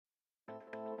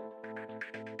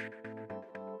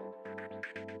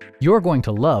You're going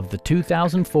to love the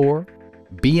 2004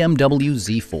 BMW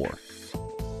Z4.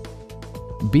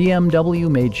 BMW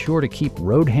made sure to keep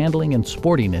road handling and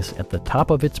sportiness at the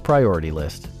top of its priority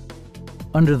list.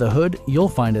 Under the hood, you'll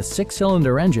find a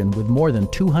 6-cylinder engine with more than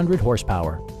 200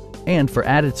 horsepower. And for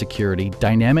added security,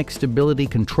 dynamic stability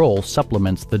control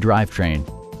supplements the drivetrain.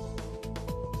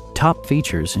 Top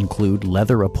features include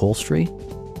leather upholstery,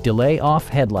 delay-off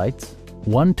headlights,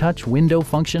 one-touch window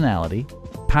functionality,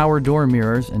 power door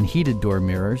mirrors and heated door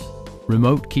mirrors,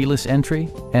 remote keyless entry,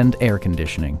 and air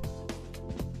conditioning.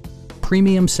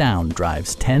 Premium sound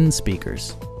drives 10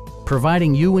 speakers,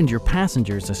 providing you and your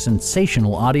passengers a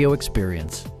sensational audio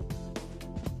experience.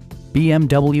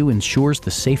 BMW ensures the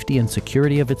safety and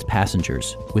security of its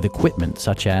passengers with equipment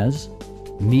such as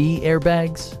knee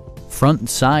airbags, front and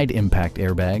side impact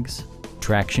airbags,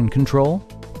 traction control,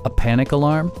 a panic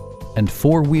alarm, and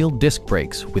 4-wheel disc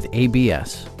brakes with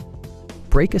ABS.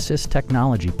 Brake Assist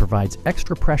technology provides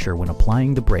extra pressure when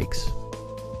applying the brakes.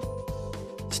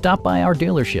 Stop by our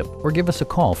dealership or give us a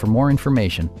call for more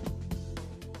information.